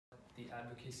the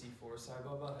advocacy for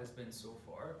Saibaba has been so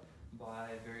far by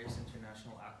various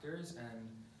international actors, and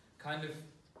kind of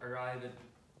arrive at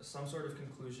some sort of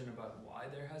conclusion about why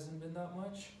there hasn't been that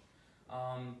much.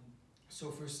 So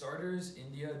for starters,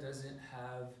 India doesn't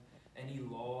have any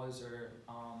laws or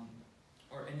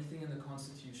anything in the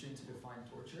constitution to define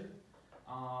torture.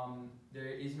 There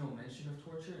is no mention of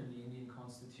torture in the Indian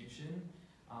constitution,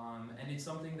 and it's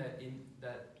something that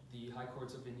the high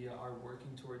courts of India are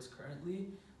working towards currently,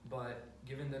 but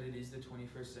given that it is the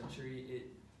 21st century,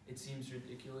 it seems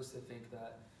ridiculous to think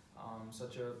that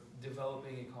such a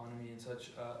developing economy in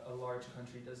such a large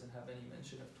country doesn't have any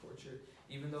mention of torture,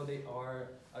 even though they are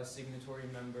a signatory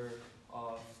member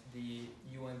of the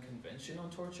UN Convention on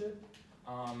Torture,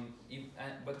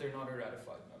 but they're not a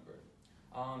ratified member.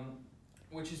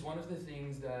 Which is one of the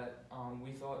things that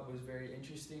we thought was very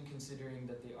interesting, considering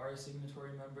that they are a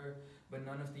signatory member, but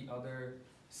none of the other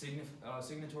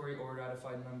signatory or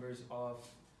ratified members of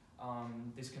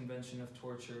this Convention of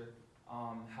Torture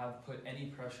have put any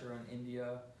pressure on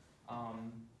India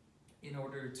in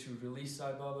order to release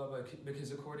Saibaba,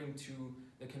 because according to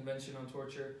the Convention on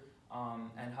Torture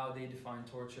and how they define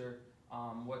torture,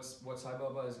 what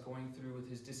Saibaba is going through with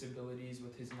his disabilities,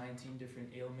 with his 19 different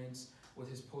ailments, with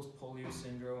his post-polio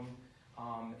syndrome,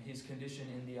 his condition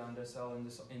in the Anda cell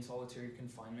in solitary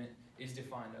confinement is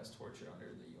defined as torture under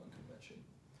the UN Convention.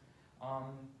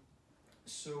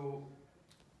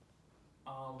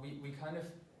 We kind of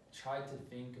tried to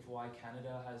think of why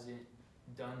Canada hasn't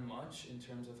done much in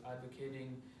terms of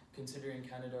advocating, considering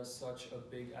Canada is such a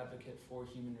big advocate for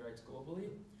human rights globally.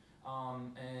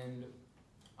 And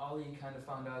Ali kind of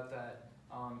found out that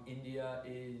India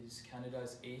is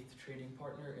Canada's 8th trading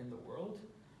partner in the world.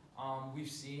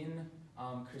 We've seen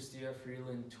Chrystia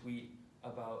Freeland tweet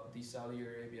about the Saudi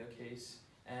Arabia case,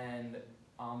 and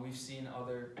we've seen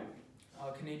other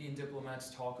Canadian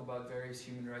diplomats talk about various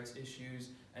human rights issues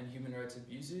and human rights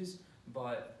abuses,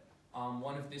 but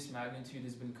one of this magnitude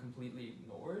has been completely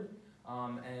ignored.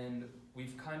 And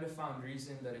we've kind of found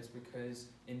reason that it's because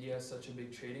India is such a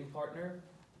big trading partner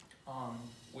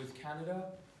with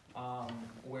Canada,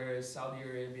 whereas Saudi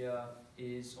Arabia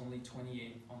is only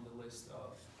 28 on the list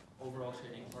of overall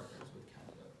trading partners with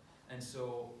Canada. And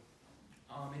so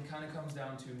it kind of comes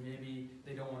down to maybe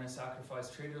they don't want to sacrifice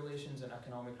trade relations and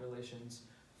economic relations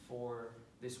for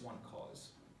this one cause.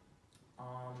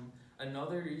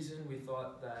 Another reason we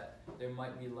thought that there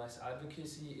might be less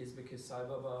advocacy is because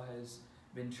Saibaba has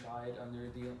been tried under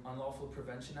the Unlawful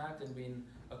Prevention Act and been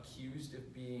accused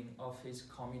of being of his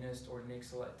communist or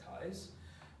Naxalite ties.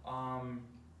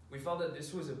 We felt that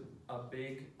this was a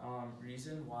big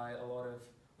reason why a lot of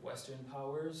Western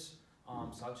powers,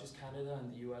 such as Canada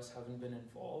and the US, haven't been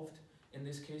involved in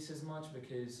this case as much,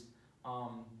 because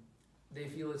they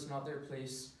feel it's not their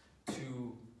place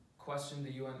to question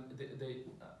the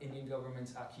Indian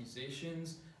government's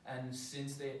accusations, and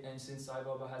since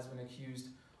Saibaba has been accused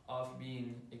of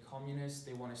being a communist,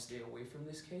 they want to stay away from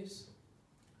this case.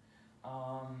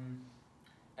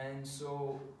 And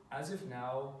so, as of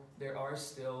now, there are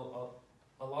still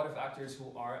a lot of actors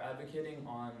who are advocating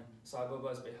on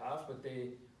Saibaba's behalf, but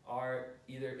they are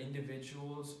either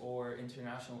individuals or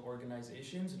international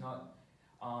organizations, not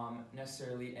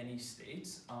necessarily any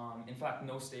states. In fact,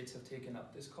 no states have taken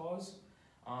up this cause.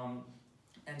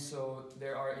 And so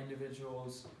there are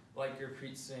individuals like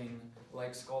Gurpreet Singh,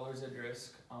 like Scholars at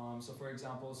Risk. So for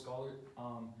example,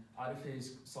 out of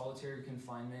his solitary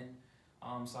confinement,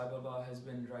 Saibaba has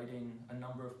been writing a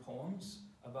number of poems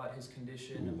about his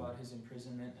condition, about his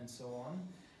imprisonment, and so on.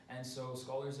 And so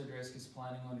Scholars at Risk is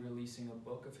planning on releasing a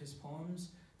book of his poems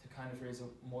to kind of raise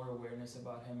more awareness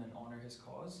about him and honor his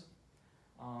cause.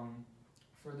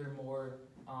 Furthermore,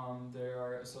 there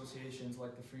are associations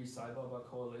like the Free Saibaba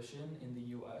Coalition in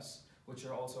the US, which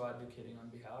are also advocating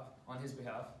on his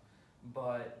behalf,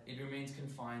 but it remains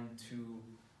confined to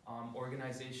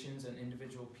organizations and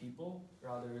individual people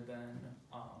rather than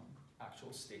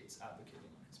actual states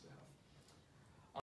advocating on his behalf.